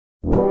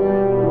The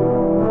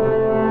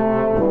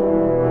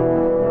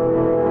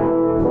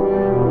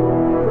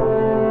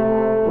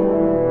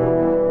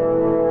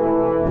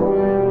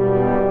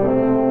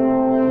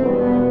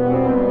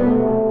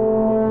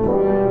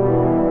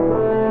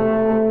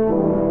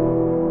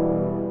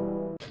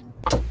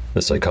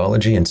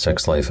Psychology and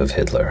Sex Life of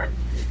Hitler.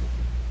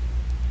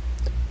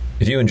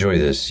 If you enjoy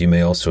this, you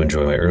may also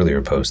enjoy my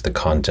earlier post, The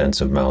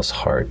Contents of Mao's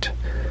Heart,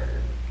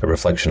 a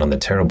reflection on the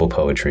terrible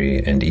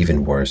poetry and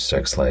even worse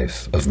sex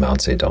life of Mao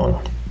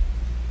Zedong.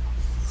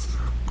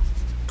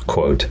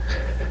 Quote,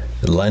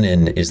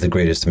 Lenin is the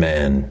greatest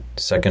man,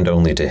 second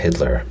only to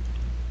Hitler,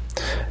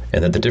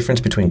 and that the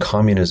difference between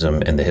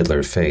communism and the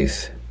Hitler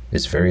faith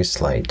is very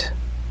slight.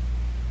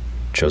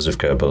 Joseph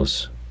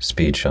Goebbels,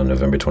 speech on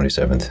November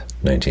 27th,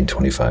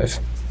 1925.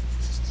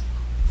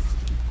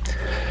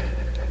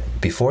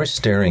 Before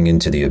staring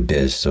into the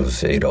abyss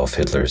of Adolf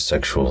Hitler's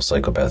sexual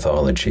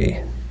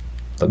psychopathology,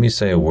 let me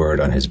say a word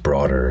on his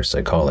broader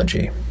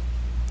psychology.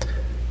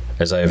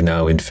 As I have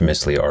now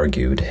infamously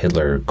argued,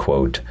 Hitler,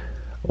 quote,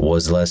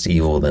 was less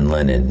evil than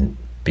Lenin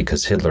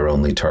because Hitler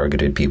only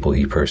targeted people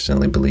he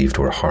personally believed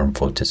were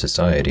harmful to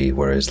society,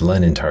 whereas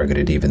Lenin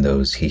targeted even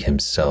those he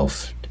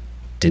himself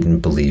didn't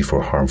believe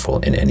were harmful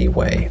in any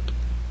way.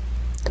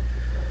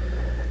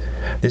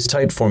 This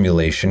tight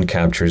formulation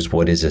captures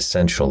what is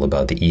essential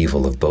about the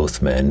evil of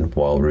both men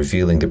while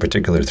revealing the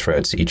particular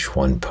threats each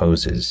one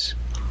poses.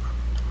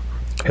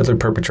 Hitler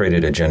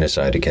perpetrated a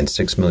genocide against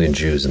 6 million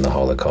Jews in the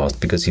Holocaust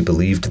because he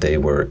believed they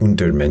were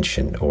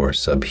Untermenschen, or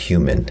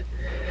subhuman.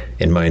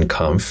 In Mein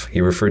Kampf,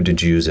 he referred to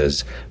Jews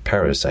as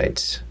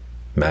parasites,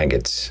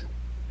 maggots,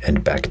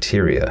 and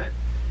bacteria.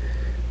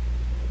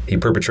 He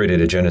perpetrated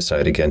a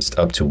genocide against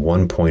up to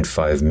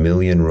 1.5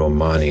 million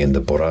Romani in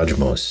the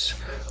Borajmos,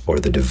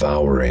 or the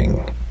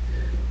devouring,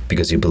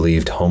 because he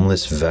believed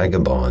homeless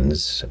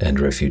vagabonds and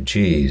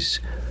refugees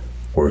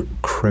were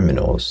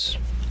criminals.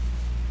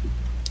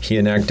 He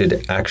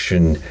enacted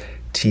Action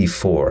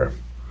T4,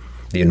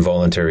 the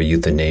involuntary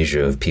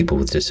euthanasia of people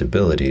with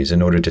disabilities,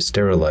 in order to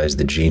sterilize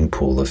the gene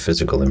pool of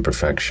physical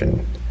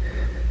imperfection.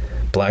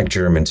 Black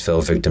Germans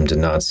fell victim to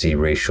Nazi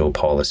racial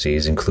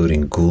policies,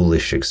 including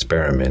ghoulish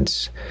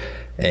experiments,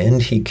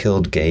 and he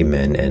killed gay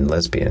men and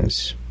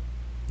lesbians.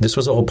 This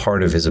was all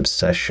part of his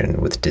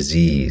obsession with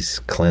disease,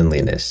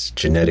 cleanliness,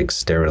 genetic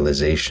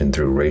sterilization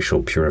through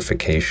racial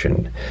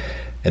purification,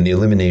 and the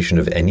elimination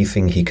of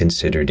anything he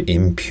considered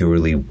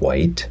impurely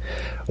white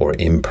or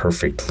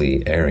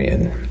imperfectly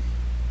Aryan.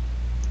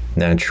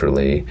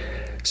 Naturally,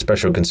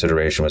 special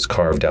consideration was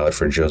carved out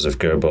for Joseph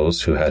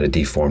Goebbels, who had a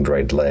deformed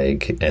right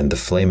leg, and the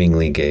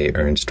flamingly gay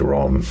Ernst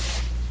Röhm.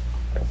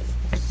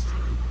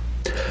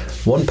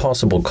 One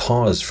possible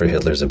cause for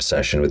Hitler's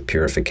obsession with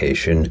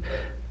purification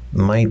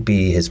might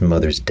be his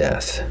mother's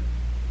death.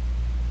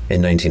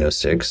 In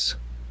 1906,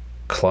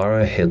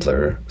 Clara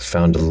Hitler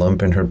found a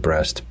lump in her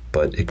breast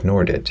but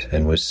ignored it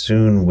and was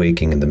soon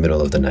waking in the middle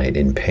of the night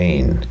in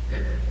pain.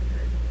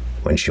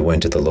 When she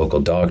went to the local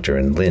doctor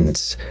in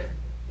Linz,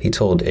 he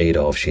told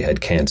Adolf she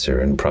had cancer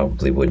and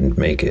probably wouldn't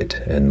make it,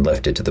 and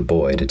left it to the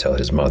boy to tell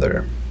his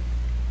mother.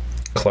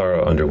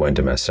 Clara underwent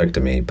a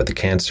mastectomy, but the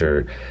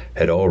cancer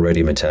had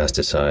already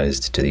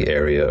metastasized to the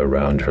area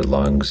around her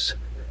lungs,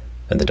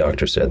 and the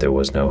doctor said there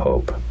was no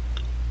hope.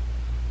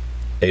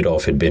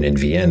 Adolf had been in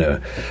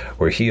Vienna,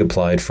 where he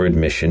applied for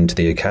admission to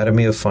the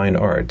Academy of Fine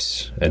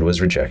Arts and was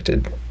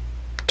rejected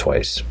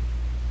twice.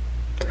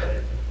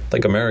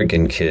 Like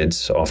American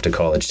kids off to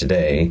college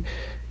today,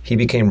 he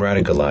became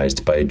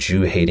radicalized by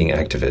Jew-hating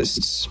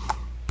activists,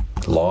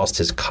 lost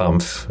his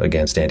Kampf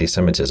against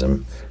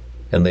anti-Semitism,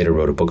 and later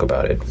wrote a book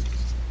about it.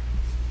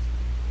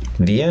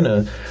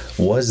 Vienna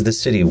was the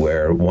city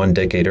where, 1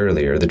 decade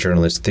earlier, the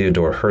journalist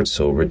Theodor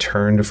Herzl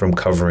returned from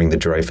covering the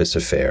Dreyfus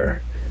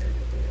Affair,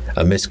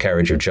 a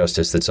miscarriage of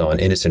justice that saw an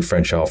innocent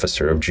French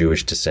officer of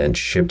Jewish descent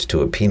shipped to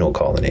a penal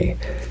colony.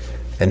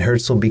 And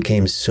Herzl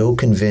became so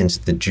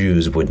convinced that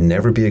Jews would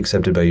never be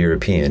accepted by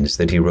Europeans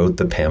that he wrote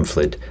the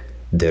pamphlet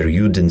Der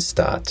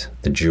Judenstaat,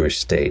 the Jewish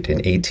State, in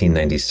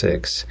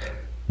 1896,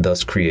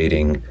 thus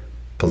creating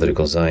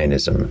political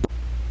Zionism.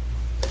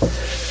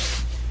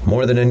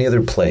 More than any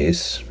other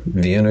place,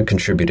 Vienna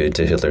contributed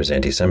to Hitler's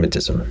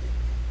anti-Semitism.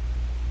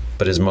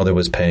 But his mother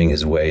was paying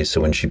his way,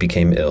 so when she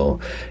became ill,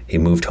 he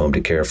moved home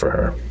to care for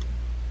her.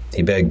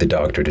 He begged the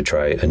doctor to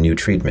try a new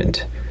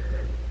treatment,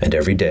 and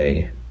every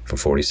day, for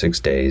 46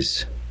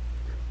 days,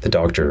 the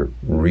doctor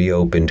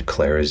reopened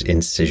Clara's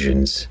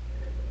incisions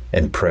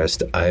and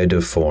pressed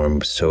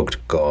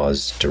iodoform-soaked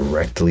gauze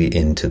directly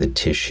into the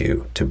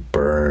tissue to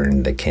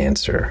burn the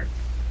cancer.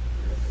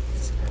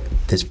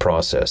 This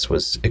process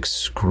was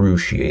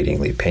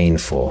excruciatingly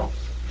painful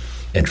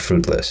and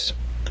fruitless.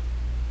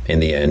 In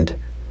the end,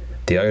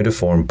 the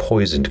iodoform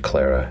poisoned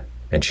Clara,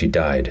 and she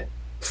died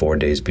 4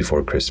 days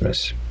before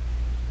Christmas.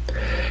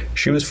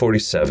 She was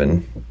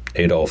 47,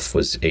 Adolf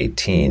was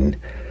 18,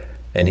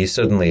 and he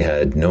suddenly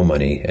had no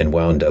money and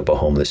wound up a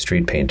homeless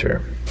street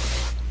painter.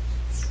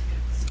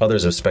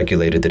 Others have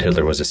speculated that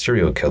Hitler was a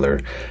serial killer,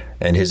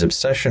 and his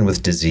obsession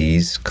with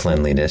disease,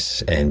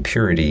 cleanliness, and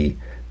purity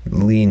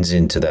leans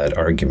into that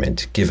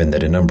argument, given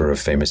that a number of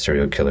famous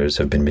serial killers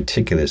have been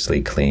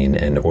meticulously clean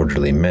and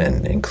orderly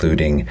men,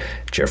 including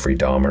Jeffrey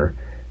Dahmer,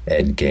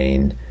 Ed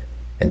Gein,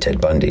 and Ted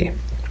Bundy.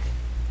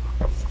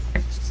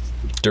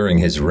 During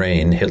his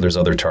reign, Hitler's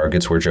other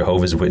targets were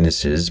Jehovah's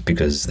Witnesses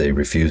because they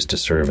refused to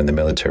serve in the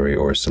military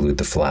or salute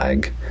the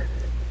flag,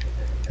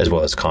 as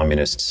well as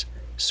communists,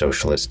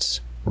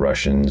 socialists,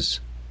 Russians,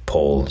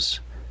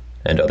 Poles,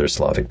 and other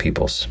Slavic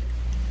peoples.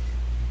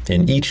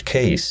 In each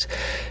case,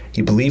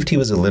 he believed he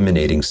was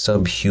eliminating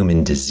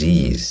subhuman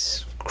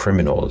disease,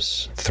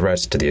 criminals,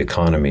 threats to the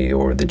economy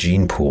or the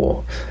gene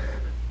pool,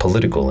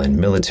 political and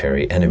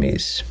military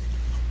enemies.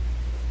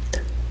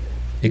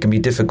 It can be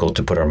difficult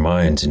to put our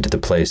minds into the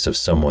place of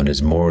someone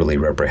as morally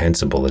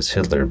reprehensible as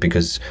Hitler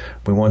because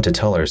we want to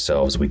tell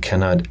ourselves we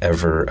cannot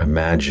ever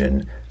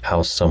imagine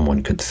how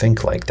someone could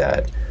think like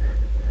that.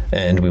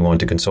 And we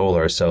want to console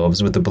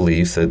ourselves with the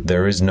belief that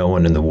there is no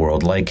one in the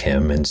world like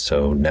him, and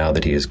so now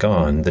that he is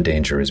gone, the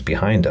danger is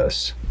behind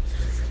us.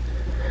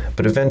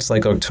 But events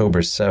like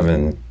October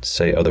 7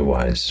 say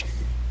otherwise.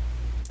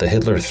 The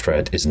Hitler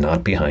threat is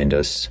not behind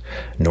us,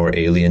 nor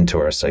alien to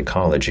our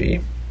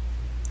psychology,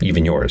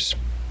 even yours.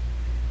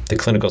 The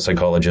clinical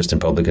psychologist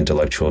and public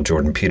intellectual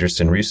Jordan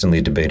Peterson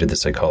recently debated the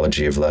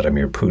psychology of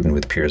Vladimir Putin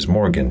with Piers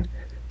Morgan,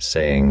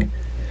 saying,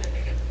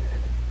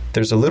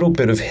 "There's a little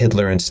bit of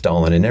Hitler and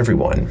Stalin in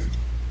everyone.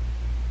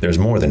 There's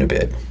more than a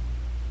bit.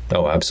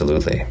 Oh,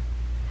 absolutely.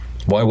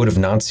 Why would have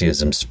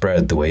Nazism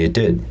spread the way it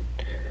did?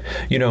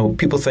 You know,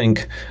 people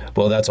think,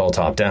 well, that's all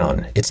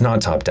top-down. It's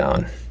not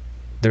top-down.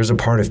 There's a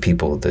part of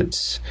people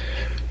that's..."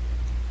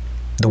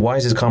 The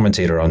wisest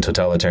commentator on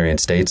totalitarian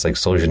states like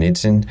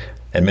Solzhenitsyn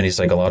and many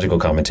psychological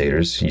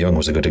commentators, Jung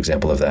was a good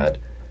example of that,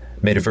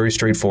 made a very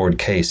straightforward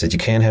case that you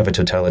can't have a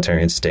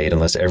totalitarian state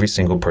unless every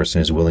single person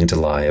is willing to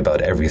lie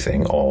about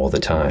everything all the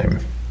time.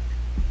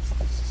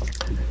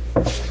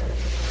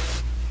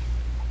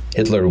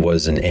 Hitler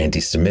was an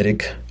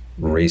anti-Semitic,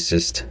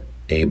 racist,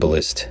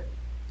 ableist,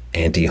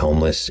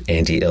 anti-homeless,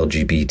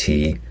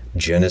 anti-LGBT,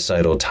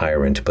 genocidal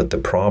tyrant, but the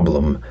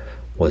problem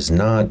was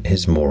not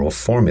his moral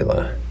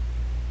formula.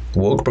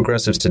 Woke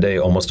progressives today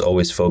almost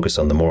always focus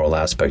on the moral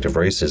aspect of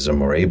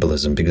racism or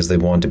ableism because they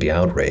want to be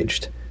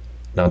outraged,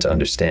 not to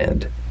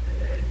understand.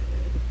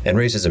 And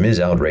racism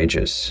is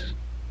outrageous.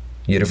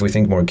 Yet if we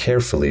think more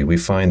carefully, we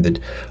find that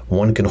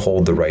one can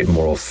hold the right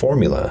moral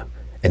formula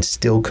and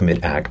still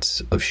commit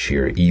acts of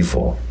sheer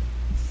evil.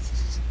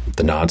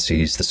 The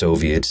Nazis, the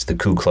Soviets, the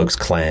Ku Klux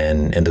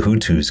Klan, and the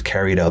Hutus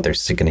carried out their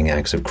sickening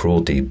acts of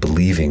cruelty,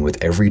 believing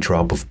with every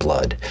drop of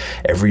blood,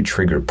 every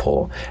trigger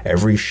pull,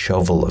 every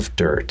shovel of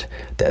dirt,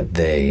 that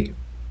they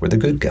were the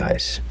good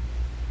guys.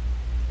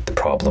 The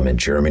problem in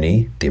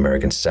Germany, the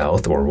American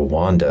South, or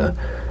Rwanda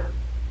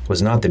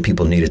was not that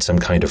people needed some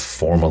kind of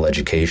formal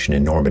education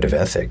in normative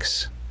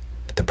ethics.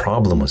 The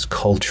problem was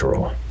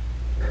cultural.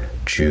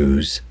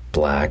 Jews,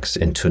 Blacks,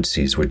 and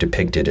Tutsis were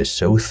depicted as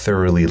so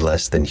thoroughly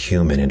less than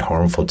human and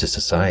harmful to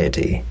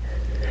society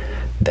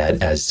that,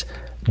 as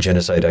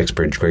genocide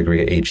expert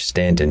Gregory H.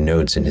 Stanton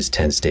notes in his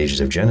 10 Stages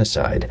of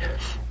Genocide,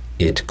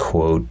 it,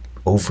 quote,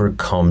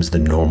 overcomes the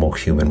normal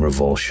human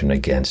revulsion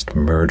against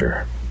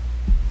murder.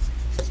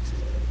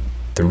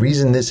 The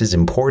reason this is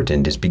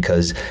important is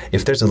because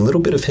if there's a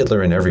little bit of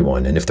Hitler in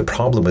everyone, and if the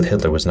problem with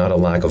Hitler was not a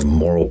lack of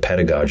moral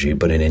pedagogy,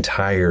 but an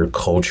entire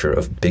culture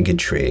of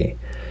bigotry,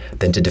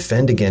 then to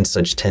defend against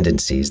such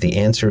tendencies, the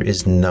answer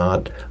is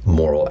not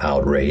moral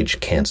outrage,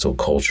 cancel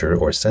culture,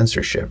 or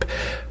censorship.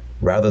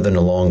 Rather than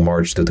a long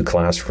march through the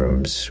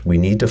classrooms, we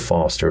need to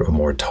foster a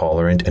more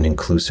tolerant and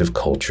inclusive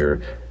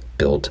culture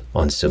built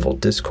on civil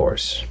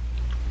discourse.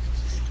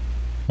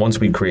 Once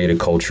we create a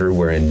culture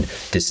wherein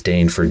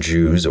disdain for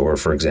Jews, or,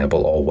 for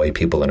example, all white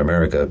people in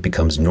America,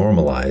 becomes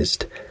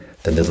normalized,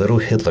 then the little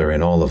Hitler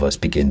in all of us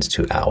begins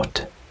to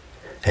out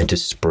and to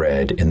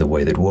spread in the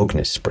way that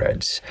wokeness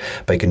spreads,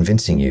 by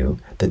convincing you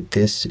that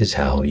this is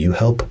how you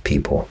help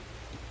people.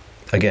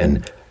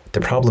 Again, the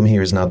problem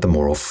here is not the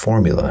moral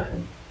formula.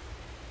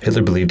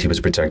 Hitler believed he was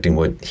protecting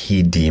what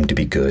he deemed to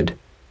be good,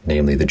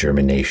 namely the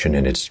German nation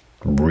and its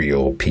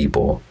real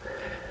people,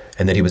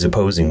 and that he was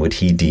opposing what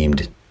he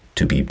deemed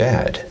to be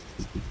bad.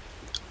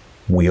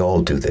 We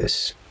all do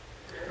this,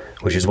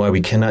 which is why we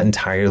cannot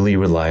entirely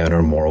rely on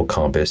our moral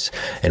compass,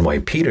 and why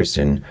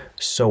Peterson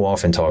so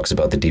often talks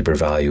about the deeper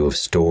value of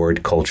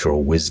stored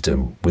cultural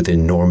wisdom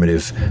within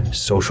normative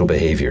social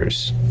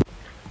behaviors,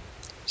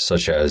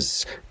 such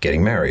as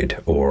getting married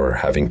or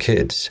having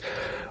kids,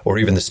 or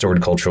even the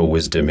stored cultural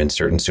wisdom in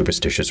certain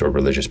superstitious or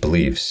religious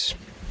beliefs.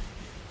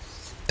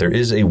 There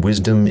is a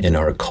wisdom in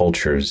our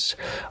cultures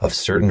of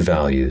certain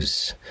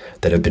values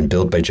that have been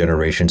built by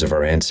generations of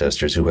our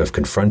ancestors who have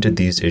confronted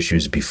these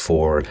issues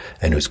before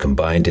and whose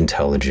combined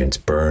intelligence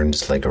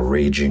burns like a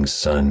raging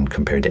sun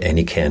compared to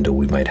any candle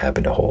we might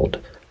happen to hold,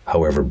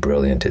 however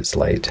brilliant its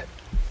light.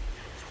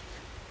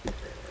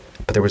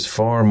 But there was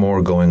far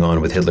more going on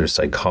with Hitler's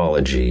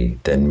psychology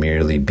than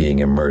merely being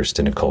immersed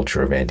in a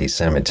culture of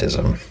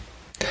anti-Semitism.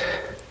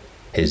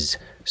 His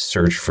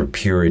search for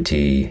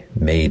purity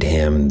made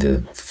him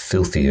the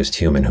filthiest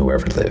human who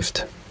ever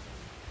lived.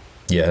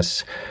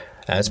 Yes,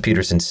 as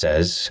Peterson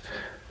says,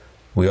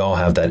 we all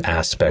have that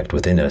aspect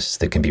within us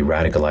that can be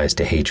radicalized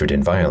to hatred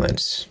and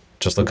violence.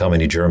 Just look how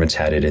many Germans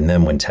had it in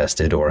them when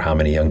tested, or how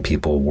many young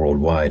people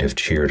worldwide have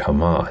cheered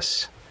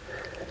Hamas.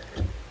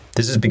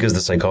 This is because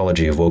the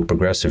psychology of woke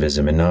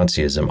progressivism and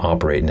Nazism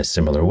operate in a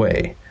similar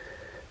way,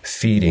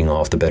 feeding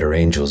off the better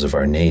angels of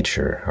our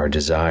nature, our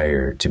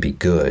desire to be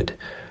good,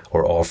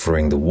 or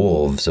offering the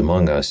wolves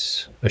among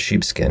us a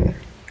sheepskin.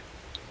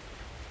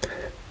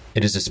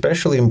 It is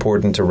especially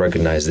important to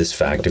recognize this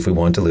fact if we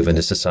want to live in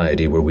a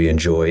society where we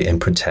enjoy and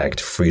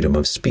protect freedom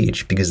of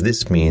speech, because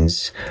this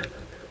means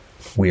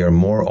we are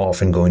more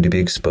often going to be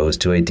exposed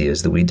to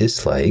ideas that we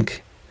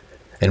dislike,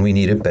 and we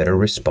need a better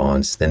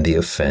response than the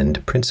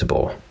offend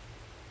principle.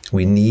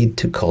 We need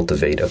to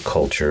cultivate a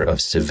culture of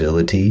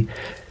civility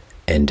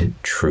and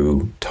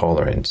true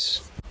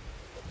tolerance.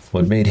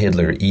 What made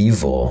Hitler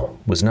evil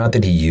was not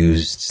that he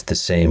used the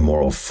same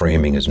moral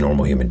framing as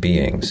normal human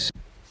beings,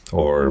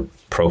 or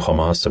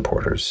pro-Hamas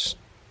supporters,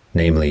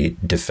 namely,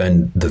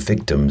 defend the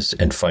victims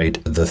and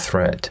fight the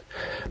threat.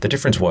 The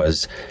difference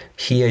was,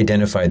 he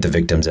identified the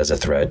victims as a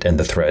threat and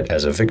the threat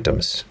as a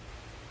victims.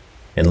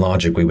 In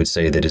logic, we would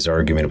say that his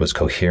argument was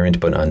coherent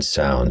but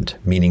unsound,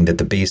 meaning that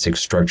the basic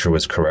structure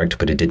was correct,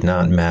 but it did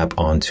not map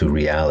onto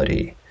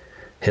reality.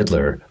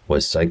 Hitler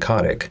was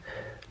psychotic,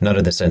 not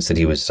in the sense that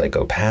he was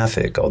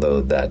psychopathic, although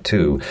that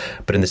too,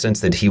 but in the sense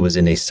that he was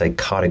in a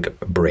psychotic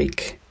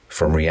break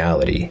from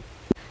reality.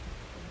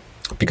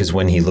 Because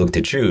when he looked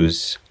at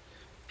Jews,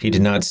 he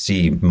did not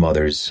see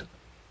mothers,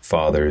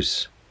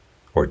 fathers,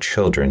 or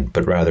children,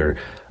 but rather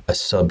a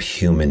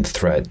subhuman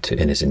threat to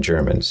innocent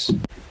Germans.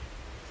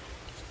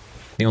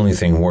 The only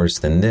thing worse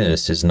than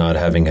this is not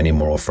having any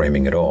moral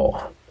framing at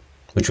all,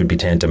 which would be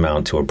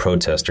tantamount to a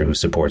protester who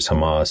supports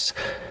Hamas,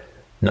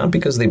 not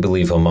because they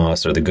believe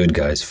Hamas are the good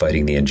guys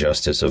fighting the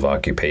injustice of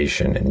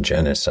occupation and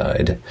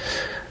genocide,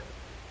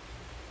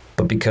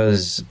 but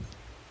because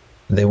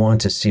they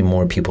want to see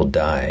more people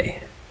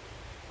die.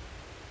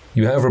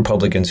 You have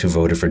Republicans who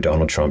voted for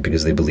Donald Trump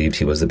because they believed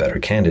he was the better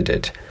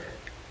candidate.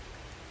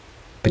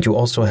 But you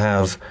also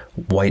have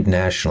white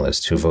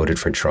nationalists who voted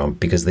for Trump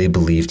because they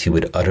believed he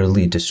would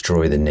utterly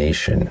destroy the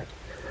nation,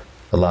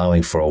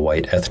 allowing for a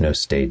white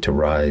ethno-state to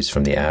rise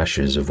from the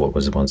ashes of what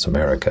was once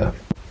America.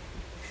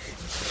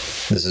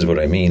 This is what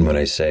I mean when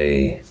I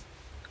say,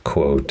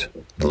 quote,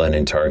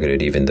 Lenin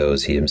targeted even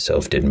those he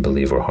himself didn't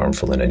believe were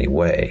harmful in any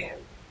way.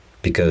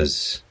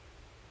 Because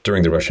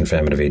during the Russian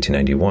famine of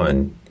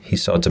 1891, he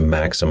sought to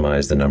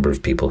maximize the number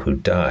of people who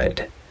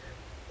died,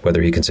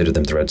 whether he considered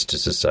them threats to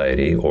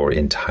society or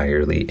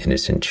entirely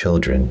innocent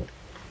children.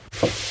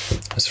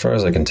 As far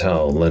as I can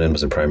tell, Lenin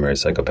was a primary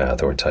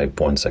psychopath or type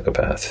 1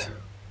 psychopath,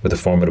 with a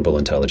formidable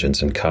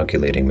intelligence and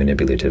calculating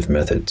manipulative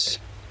methods.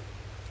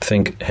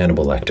 Think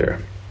Hannibal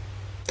Lecter.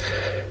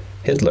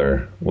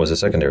 Hitler was a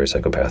secondary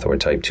psychopath or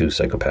type 2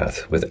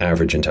 psychopath with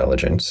average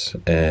intelligence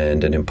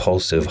and an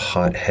impulsive,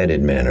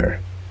 hot-headed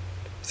manner.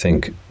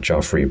 Think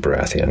Joffrey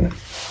Baratheon.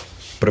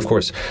 But of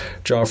course,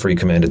 Joffrey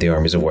commanded the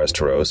armies of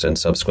Westeros and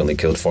subsequently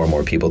killed far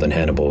more people than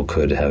Hannibal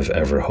could have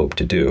ever hoped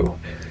to do.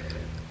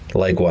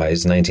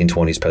 Likewise,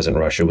 1920s peasant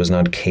Russia was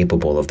not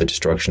capable of the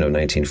destruction of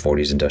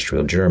 1940s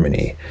industrial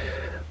Germany.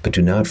 But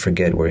do not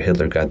forget where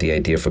Hitler got the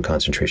idea for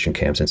concentration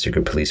camps and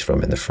secret police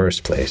from in the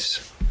first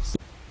place.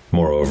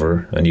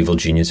 Moreover, an evil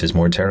genius is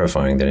more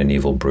terrifying than an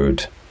evil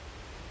brute.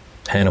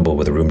 Hannibal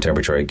with a room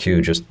temperature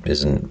IQ just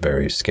isn't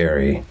very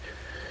scary.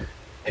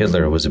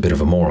 Hitler was a bit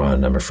of a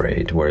moron, I'm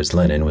afraid, whereas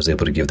Lenin was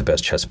able to give the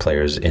best chess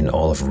players in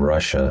all of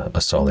Russia a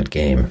solid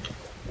game.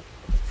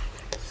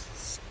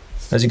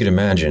 As you can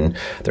imagine,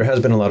 there has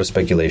been a lot of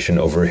speculation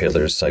over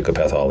Hitler's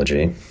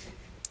psychopathology.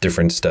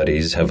 Different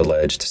studies have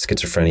alleged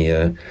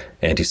schizophrenia,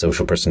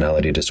 antisocial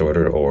personality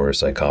disorder or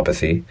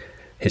psychopathy,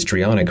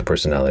 histrionic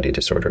personality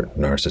disorder,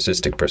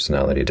 narcissistic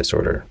personality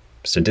disorder,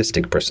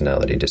 sadistic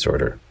personality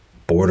disorder,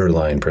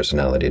 borderline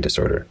personality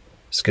disorder,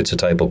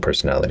 schizotypal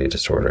personality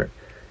disorder,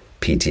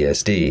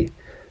 PTSD,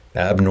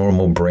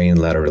 abnormal brain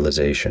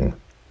lateralization,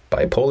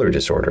 bipolar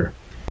disorder,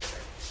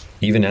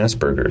 even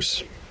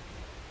Asperger's.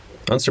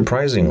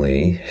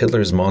 Unsurprisingly,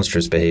 Hitler's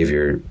monstrous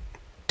behavior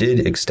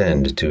did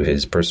extend to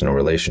his personal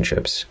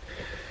relationships.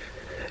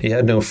 He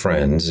had no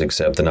friends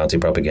except the Nazi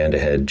propaganda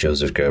head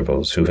Joseph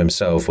Goebbels, who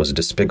himself was a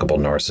despicable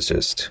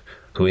narcissist,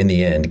 who in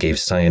the end gave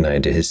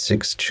cyanide to his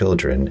 6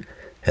 children,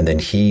 and then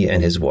he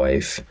and his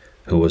wife,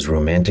 who was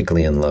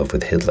romantically in love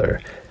with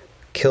Hitler,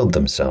 killed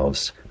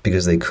themselves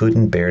because they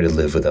couldn't bear to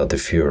live without the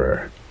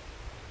Führer.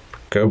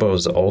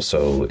 Goebbels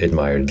also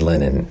admired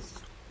Lenin,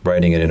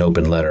 writing in an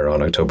open letter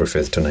on October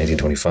 5th,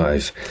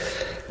 1925,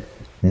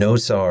 "No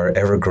Tsar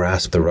ever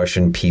grasped the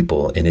Russian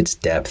people in its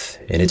depth,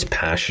 in its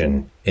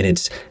passion, in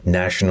its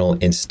national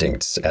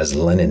instincts as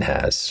Lenin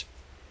has.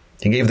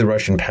 He gave the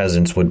Russian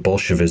peasants what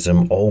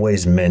Bolshevism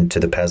always meant to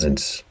the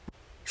peasants,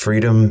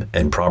 freedom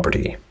and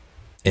property.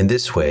 In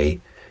this way,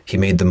 he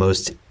made the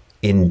most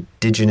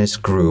indigenous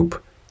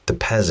group, the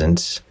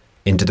peasants,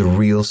 into the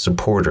real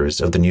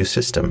supporters of the new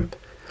system.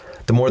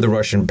 The more the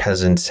Russian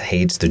peasant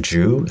hates the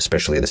Jew,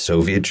 especially the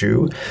Soviet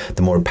Jew,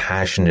 the more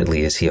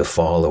passionately is he a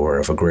follower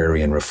of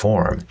agrarian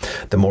reform.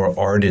 The more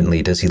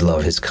ardently does he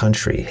love his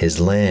country, his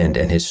land,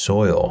 and his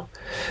soil.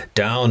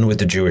 Down with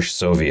the Jewish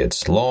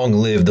Soviets. Long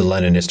live the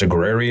Leninist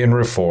agrarian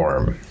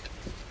reform.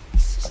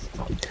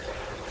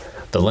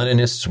 The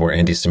Leninists were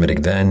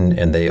anti-Semitic then,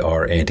 and they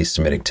are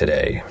anti-Semitic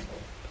today.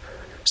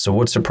 So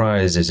what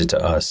surprise is it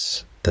to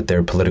us that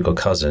their political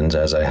cousins,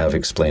 as I have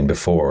explained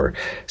before,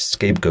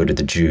 scapegoated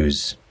the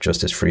Jews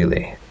just as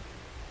freely?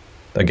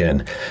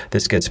 Again,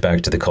 this gets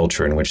back to the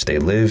culture in which they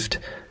lived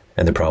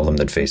and the problem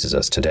that faces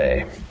us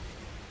today.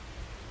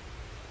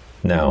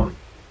 Now,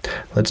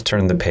 let's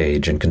turn the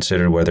page and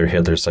consider whether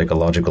Hitler's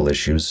psychological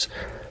issues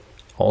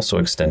also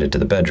extended to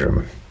the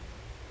bedroom.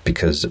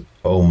 Because,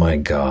 oh my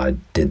God,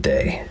 did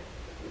they.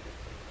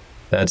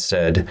 That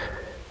said,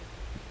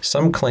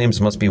 some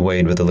claims must be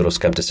weighed with a little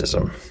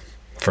skepticism.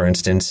 For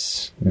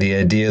instance, the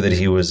idea that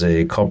he was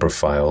a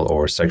coprophile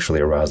or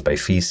sexually aroused by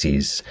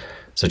feces,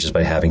 such as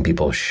by having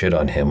people shit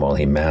on him while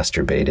he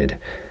masturbated,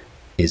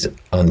 is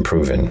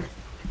unproven.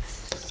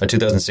 A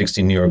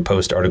 2016 New York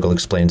Post article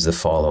explains the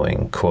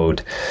following,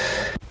 quote,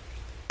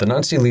 "The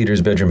Nazi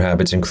leader's bedroom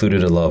habits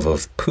included a love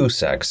of poo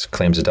sex,"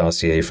 claims a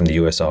dossier from the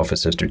U.S.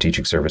 Office of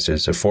Strategic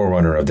Services, a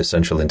forerunner of the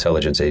Central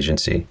Intelligence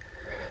Agency.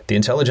 The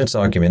intelligence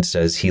document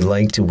says he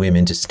liked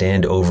women to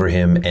stand over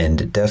him and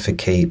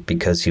defecate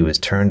because he was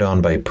turned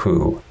on by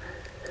poo.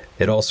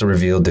 It also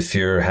revealed the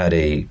Fuhrer had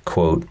a,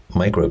 quote,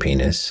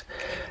 micropenis,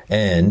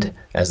 and,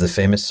 as the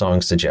famous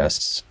song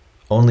suggests,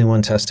 only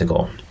one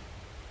testicle.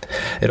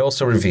 It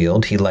also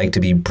revealed he liked to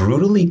be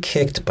brutally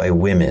kicked by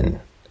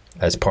women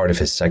as part of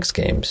his sex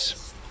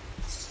games.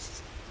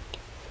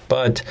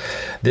 But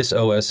this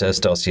OSS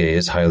dossier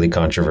is highly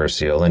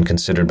controversial and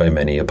considered by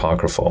many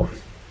apocryphal.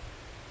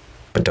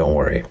 But don't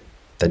worry,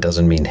 that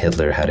doesn't mean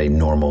Hitler had a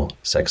normal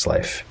sex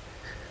life.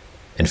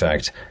 In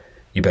fact,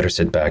 you better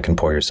sit back and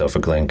pour yourself a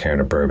Glencairn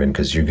of bourbon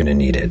because you're going to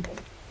need it.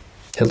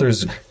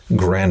 Hitler's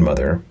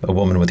grandmother, a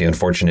woman with the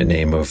unfortunate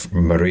name of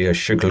Maria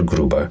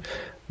Schicklgruber,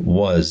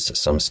 was,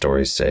 some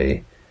stories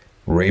say,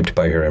 raped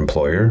by her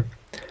employer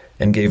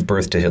and gave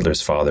birth to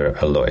Hitler's father,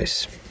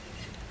 Alois.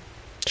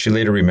 She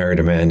later remarried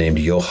a man named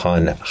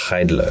Johann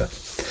Heidler,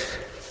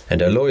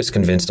 and Alois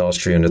convinced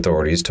Austrian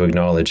authorities to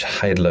acknowledge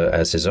Heidler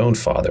as his own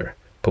father.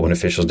 But when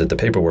officials did the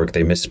paperwork,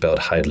 they misspelled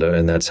Heidler,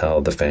 and that's how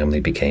the family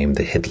became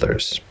the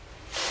Hitlers.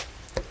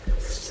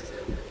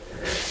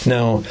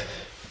 Now,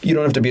 you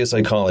don't have to be a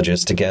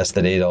psychologist to guess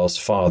that Adolf's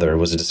father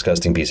was a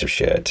disgusting piece of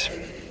shit.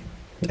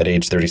 At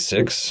age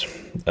 36,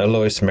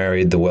 Alois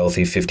married the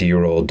wealthy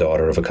 50-year-old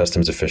daughter of a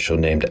customs official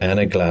named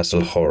Anna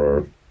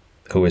Glassel-Horer,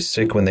 who was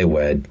sick when they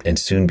wed and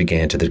soon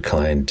began to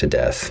decline to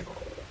death.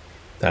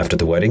 After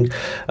the wedding,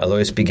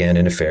 Alois began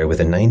an affair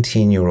with a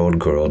 19-year-old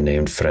girl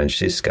named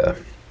Franziska,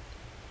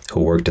 who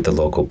worked at the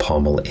local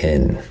Pommel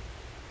Inn.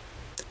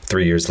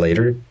 3 years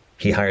later,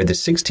 he hired the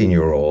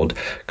 16-year-old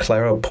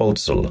Clara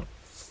Polzel,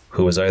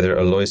 who was either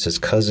Alois's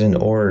cousin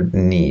or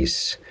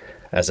niece,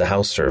 as a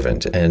house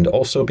servant, and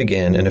also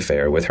began an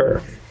affair with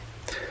her.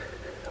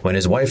 When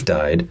his wife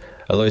died,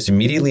 Alois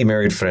immediately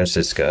married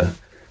Franziska,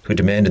 who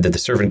demanded that the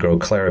servant girl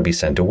Clara be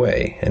sent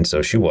away, and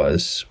so she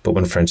was. But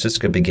when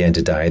Franziska began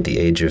to die at the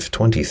age of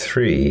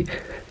 23,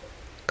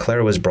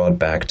 Clara was brought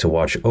back to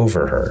watch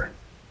over her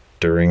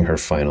during her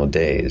final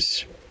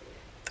days.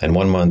 And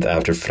 1 month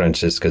after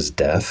Franziska's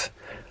death,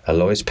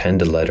 Alois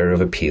penned a letter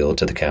of appeal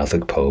to the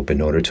Catholic Pope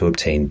in order to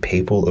obtain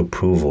papal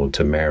approval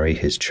to marry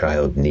his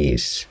child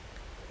niece,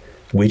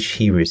 which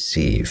he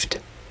received.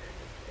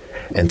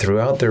 And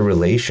throughout their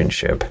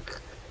relationship,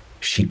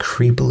 she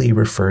creepily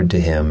referred to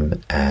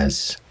him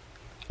as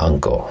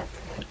uncle.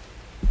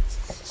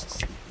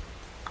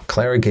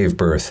 Clara gave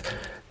birth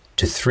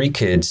to 3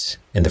 kids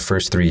in the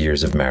first 3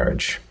 years of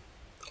marriage,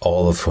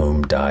 all of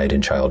whom died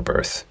in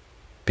childbirth,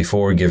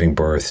 before giving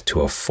birth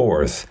to a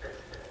 4th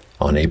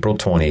on April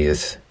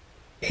 20th,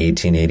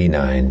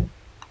 1889,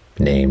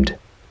 named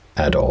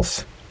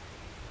Adolf.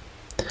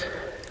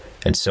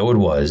 And so it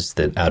was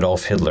that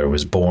Adolf Hitler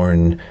was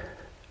born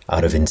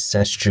out of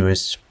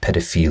incestuous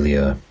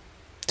pedophilia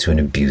to an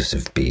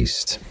abusive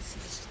beast.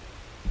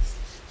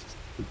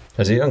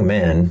 As a young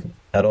man,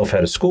 Adolf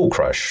had a school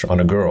crush on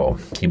a girl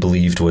he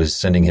believed was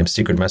sending him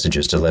secret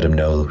messages to let him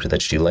know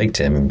that she liked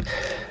him,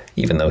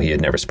 even though he had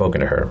never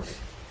spoken to her.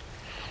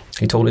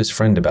 He told his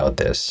friend about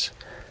this,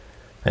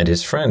 and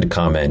his friend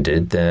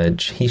commented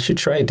that he should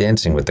try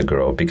dancing with the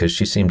girl because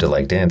she seemed to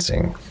like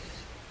dancing.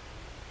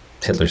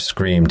 Hitler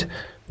screamed,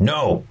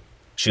 "No!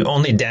 She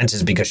only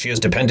dances because she is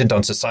dependent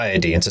on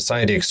society, and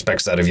society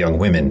expects that of young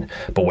women.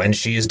 But when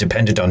she is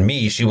dependent on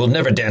me, she will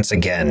never dance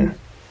again."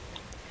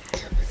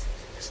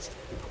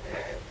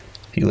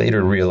 He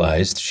later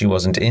realized she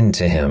wasn't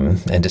into him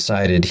and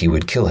decided he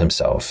would kill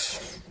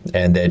himself,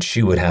 and that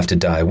she would have to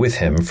die with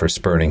him for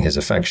spurning his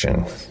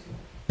affection,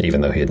 even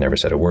though he had never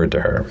said a word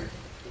to her.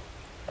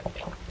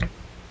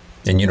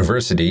 In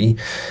university,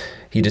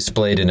 he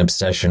displayed an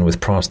obsession with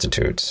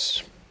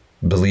prostitutes.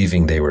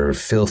 believing they were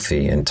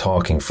filthy and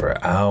talking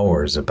for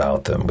hours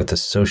about them with a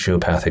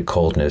sociopathic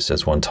coldness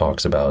as one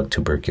talks about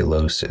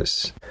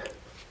tuberculosis,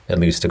 at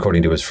least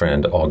according to his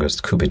friend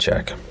August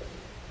Kubitschek.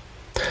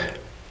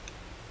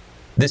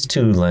 This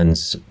too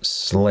lends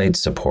slight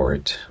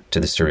support to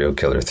the serial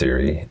killer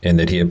theory in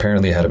that he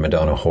apparently had a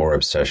Madonna whore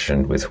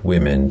obsession with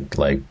women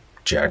like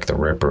Jack the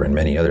Ripper and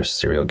many other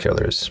serial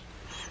killers.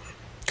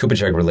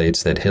 Kubitschek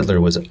relates that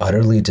Hitler was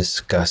utterly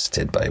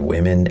disgusted by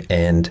women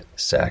and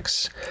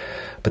sex,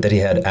 but that he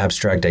had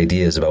abstract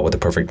ideas about what the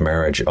perfect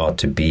marriage ought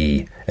to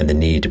be and the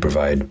need to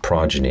provide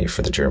progeny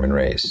for the German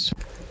race.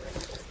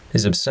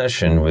 His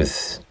obsession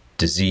with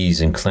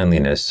disease and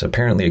cleanliness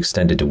apparently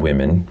extended to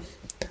women,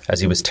 as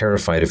he was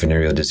terrified of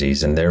venereal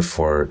disease and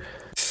therefore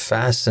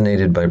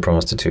fascinated by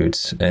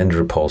prostitutes and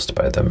repulsed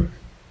by them.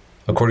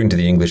 According to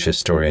the English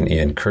historian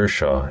Ian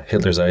Kershaw,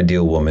 Hitler's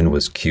ideal woman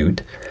was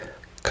cute,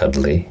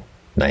 cuddly,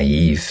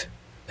 naive,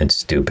 and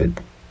stupid.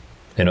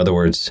 In other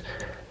words,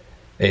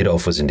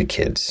 Adolf was into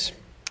kids,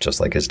 just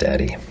like his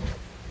daddy.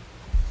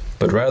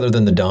 But rather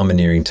than the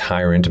domineering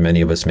tyrant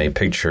many of us may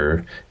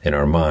picture in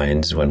our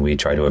minds when we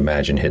try to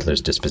imagine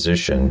Hitler's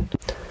disposition,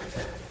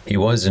 he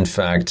was, in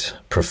fact,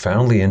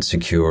 profoundly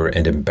insecure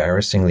and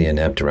embarrassingly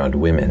inept around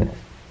women.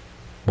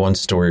 One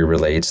story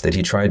relates that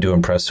he tried to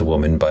impress a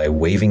woman by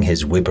waving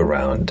his whip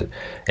around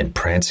and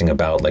prancing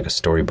about like a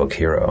storybook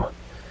hero.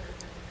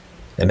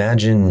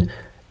 Imagine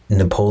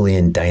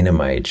Napoleon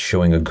Dynamite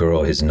showing a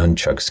girl his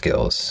nunchuck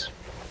skills.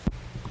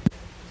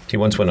 He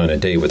once went on a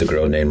date with a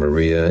girl named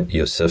Maria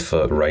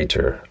Josefa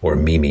Reiter, or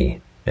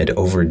Mimi, and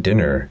over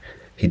dinner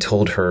he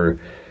told her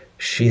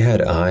she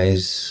had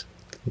eyes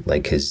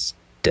like his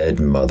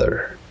dead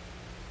mother.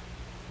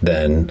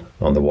 Then,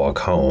 on the walk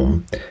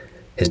home,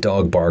 his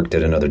dog barked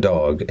at another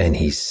dog, and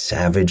he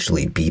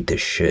savagely beat the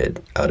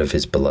shit out of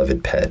his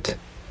beloved pet,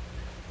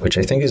 which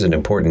I think is an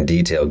important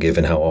detail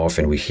given how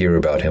often we hear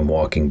about him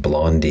walking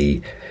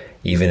Blondie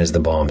even as the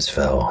bombs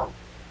fell.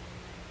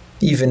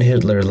 Even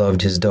Hitler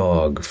loved his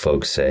dog,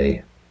 folks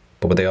say,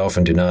 but what they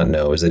often do not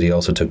know is that he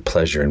also took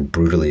pleasure in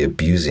brutally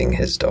abusing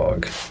his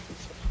dog.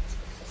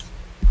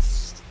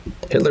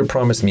 Hitler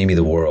promised Mimi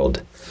the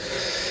world,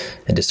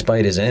 and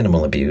despite his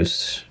animal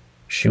abuse,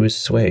 she was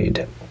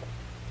swayed.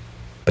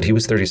 But he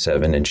was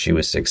 37 and she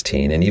was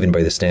 16, and even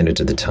by the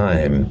standards of the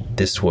time,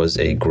 this was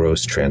a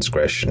gross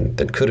transgression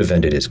that could have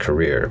ended his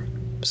career.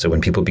 So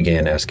when people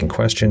began asking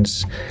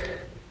questions,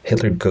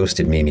 Hitler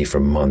ghosted Mimi for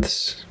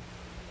months.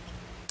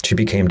 She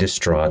became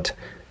distraught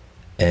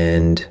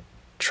and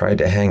tried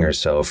to hang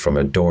herself from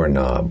a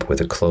doorknob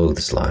with a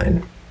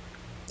clothesline.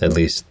 At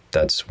least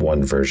that's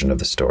one version of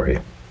the story.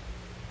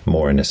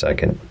 More in a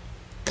second.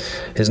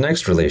 His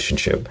next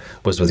relationship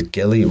was with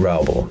Geli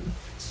Raubal,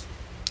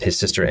 his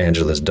sister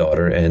Angela's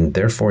daughter, and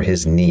therefore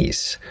his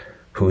niece,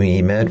 who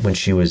he met when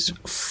she was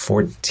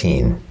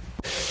 14.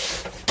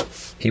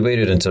 He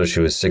waited until she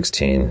was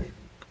 16,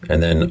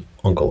 and then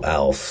Uncle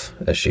Alf,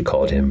 as she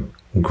called him,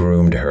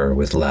 groomed her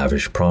with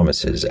lavish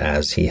promises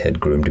as he had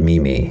groomed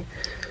Mimi.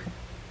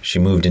 She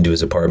moved into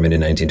his apartment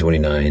in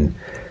 1929,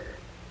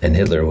 and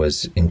Hitler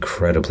was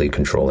incredibly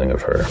controlling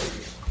of her.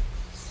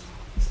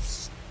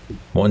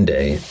 One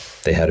day,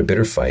 they had a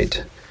bitter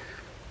fight,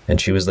 and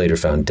she was later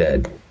found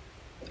dead,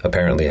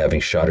 apparently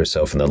having shot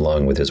herself in the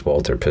lung with his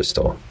Walther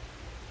pistol.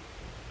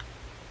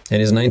 In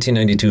his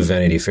 1992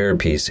 Vanity Fair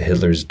piece,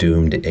 Hitler's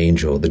Doomed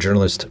Angel, the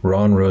journalist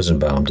Ron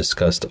Rosenbaum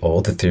discussed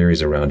all the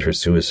theories around her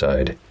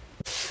suicide,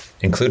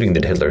 including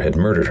that Hitler had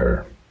murdered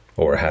her,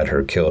 or had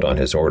her killed on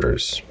his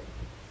orders.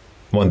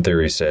 One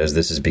theory says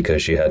this is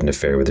because she had an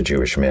affair with a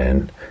Jewish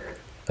man.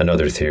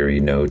 Another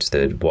theory notes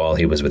that while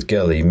he was with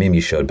Geli,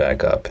 Mimi showed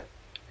back up,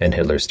 and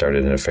Hitler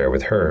started an affair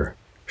with her,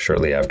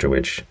 shortly after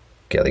which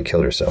Geli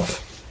killed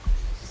herself.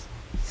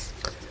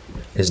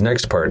 His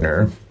next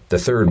partner, the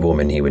third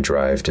woman he would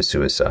drive to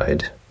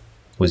suicide,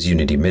 was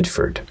Unity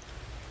Mitford.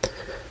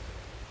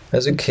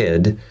 As a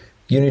kid,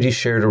 Unity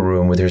shared a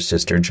room with her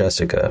sister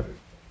Jessica,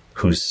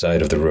 whose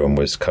side of the room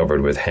was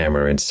covered with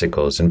hammer and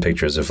sickles and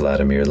pictures of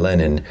Vladimir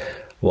Lenin,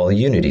 while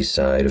Unity's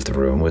side of the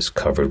room was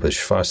covered with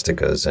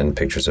swastikas and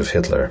pictures of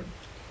Hitler.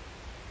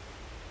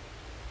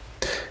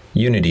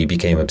 Unity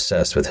became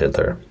obsessed with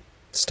Hitler,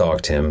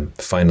 stalked him,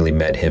 finally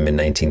met him in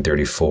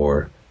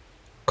 1934,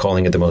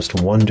 calling it the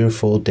most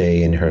wonderful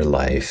day in her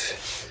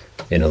life,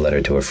 in a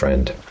letter to a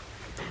friend.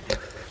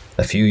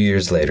 A few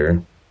years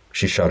later,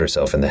 she shot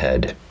herself in the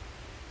head,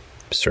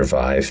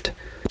 survived,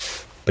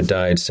 but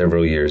died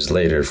several years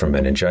later from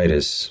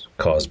meningitis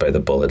caused by the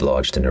bullet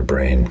lodged in her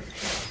brain.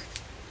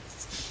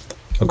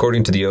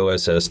 According to the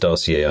OSS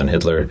dossier on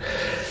Hitler,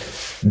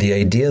 the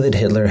idea that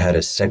Hitler had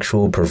a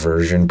sexual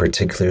perversion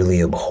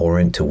particularly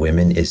abhorrent to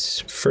women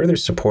is further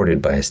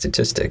supported by a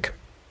statistic.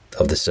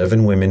 Of the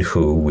 7 women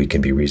who, we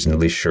can be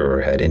reasonably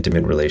sure, had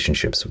intimate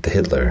relationships with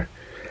Hitler,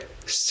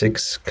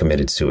 6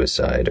 committed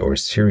suicide or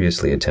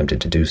seriously attempted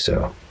to do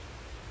so.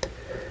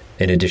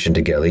 In addition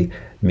to Geli,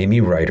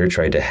 Mimi Reiter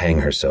tried to hang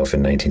herself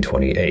in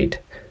 1928.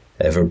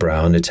 Eva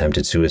Braun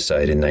attempted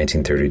suicide in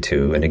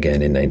 1932 and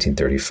again in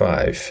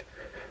 1935.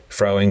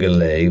 Frau Inge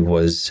Ley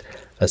was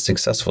a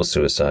successful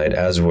suicide,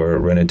 as were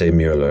Renate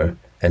Müller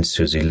and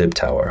Susie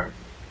Liptauer.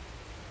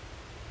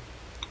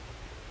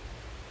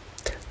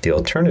 The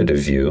alternative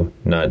view,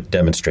 not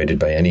demonstrated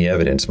by any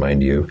evidence,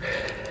 mind you,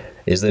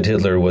 is that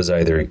Hitler was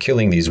either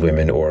killing these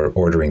women or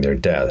ordering their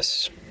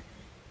deaths,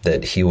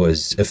 that he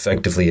was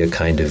effectively a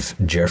kind of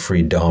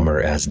Jeffrey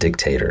Dahmer as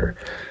dictator,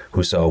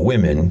 who saw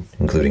women,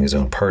 including his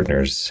own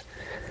partners,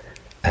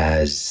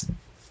 as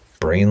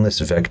brainless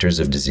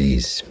vectors of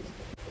disease.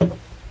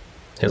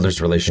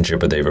 Hitler's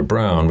relationship with Eva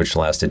Braun, which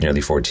lasted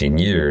nearly 14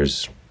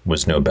 years,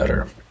 was no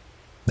better.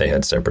 They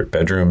had separate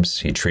bedrooms,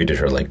 he treated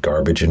her like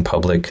garbage in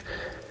public,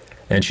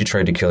 and she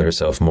tried to kill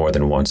herself more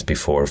than once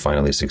before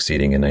finally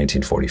succeeding in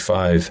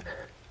 1945,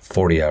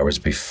 40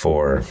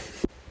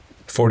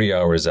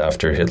 hours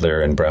after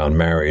Hitler and Braun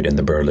married in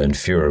the Berlin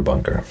Führer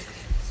bunker.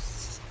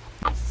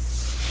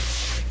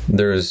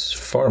 There is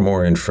far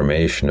more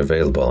information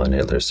available on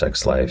Hitler's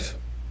sex life,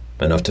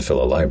 enough to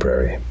fill a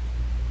library.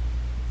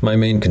 My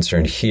main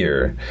concern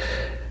here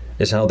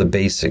is how the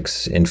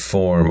basics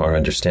inform our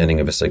understanding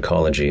of his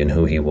psychology and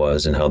who he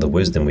was, and how the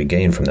wisdom we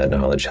gain from that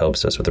knowledge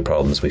helps us with the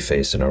problems we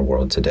face in our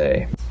world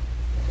today.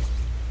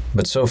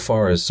 But so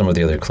far as some of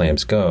the other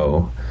claims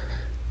go,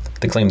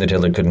 the claim that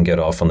Hitler couldn't get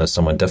off unless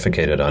someone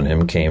defecated on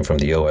him came from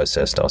the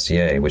OSS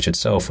dossier, which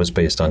itself was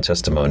based on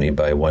testimony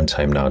by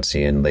one-time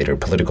Nazi and later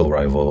political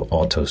rival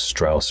Otto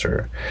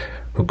Strausser,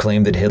 who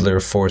claimed that Hitler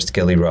forced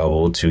Geli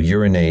Raubal to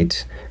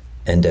urinate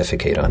and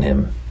defecate on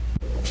him.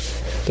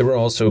 There were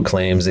also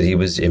claims that he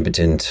was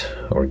impotent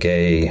or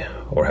gay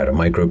or had a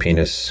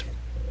micropenis.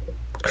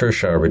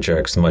 Kershaw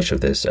rejects much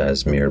of this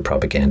as mere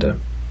propaganda.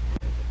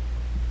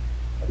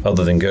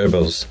 Other than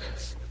Goebbels,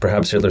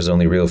 perhaps Hitler's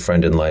only real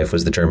friend in life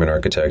was the German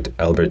architect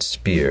Albert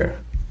Speer,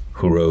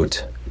 who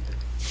wrote,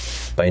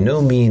 "By no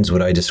means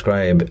would I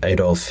describe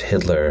Adolf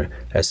Hitler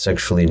as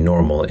sexually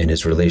normal in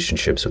his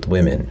relationships with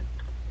women.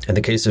 In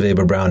the case of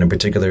Eva Braun in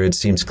particular, it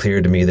seems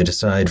clear to me that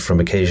aside from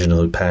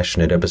occasional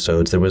passionate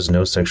episodes, there was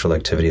no sexual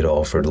activity at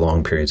all for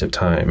long periods of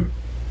time.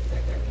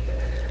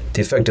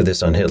 The effect of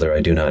this on Hitler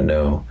I do not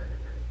know,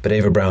 but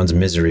Eva Braun's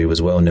misery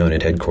was well known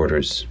at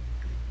headquarters.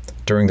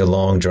 During the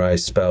long, dry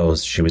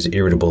spells, she was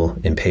irritable,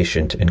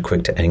 impatient, and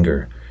quick to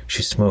anger.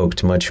 She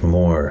smoked much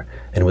more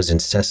and was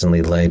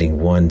incessantly lighting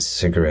one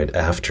cigarette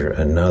after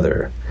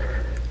another.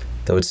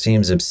 Though it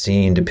seems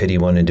obscene to pity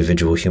one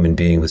individual human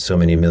being with so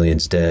many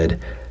millions dead,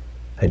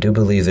 I do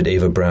believe that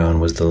Eva Braun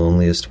was the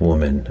loneliest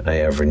woman I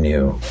ever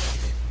knew."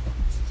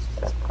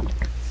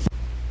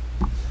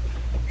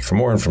 For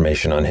more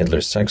information on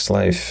Hitler's sex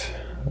life,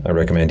 I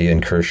recommend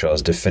Ian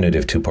Kershaw's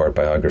definitive two-part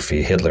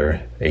biography,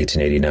 Hitler,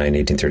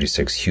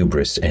 1889-1836,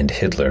 Hubris, and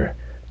Hitler,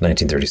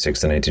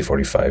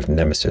 1936-1945,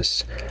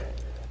 Nemesis,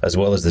 as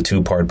well as the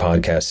two-part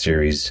podcast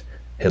series,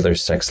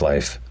 Hitler's Sex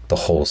Life,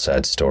 The Whole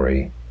Sad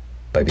Story,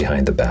 by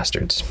Behind the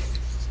Bastards.